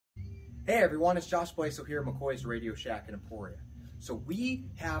Hey everyone, it's Josh Blaso here at McCoy's Radio Shack in Emporia. So we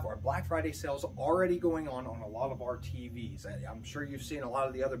have our Black Friday sales already going on a lot of our TVs. I'm sure you've seen a lot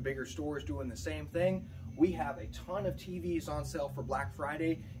of the other bigger stores doing the same thing. We have a ton of TVs on sale for Black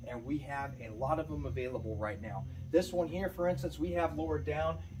Friday, and we have a lot of them available right now. This one here, for instance, we have lowered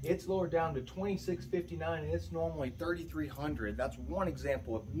down. It's lowered down to $26.59, and it's normally $3,300. That's one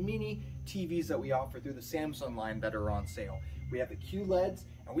example of many TVs that we offer through the Samsung line that are on sale. We have the QLEDs,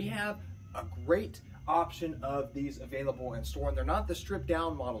 and we have a great option of these available in store, and they're not the stripped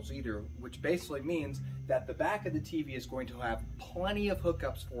down models either, which basically means that the back of the TV is going to have plenty of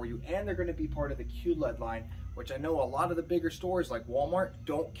hookups for you, and they're going to be part of the QLED line, which I know a lot of the bigger stores like Walmart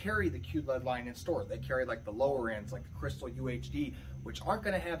don't carry the QLED line in store. They carry like the lower ends, like the Crystal UHD, which aren't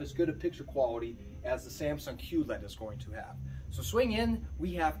going to have as good a picture quality as the Samsung QLED is going to have. So swing in.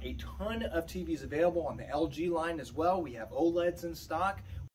 We have a ton of TVs available on the LG line as well. We have OLEDs in stock.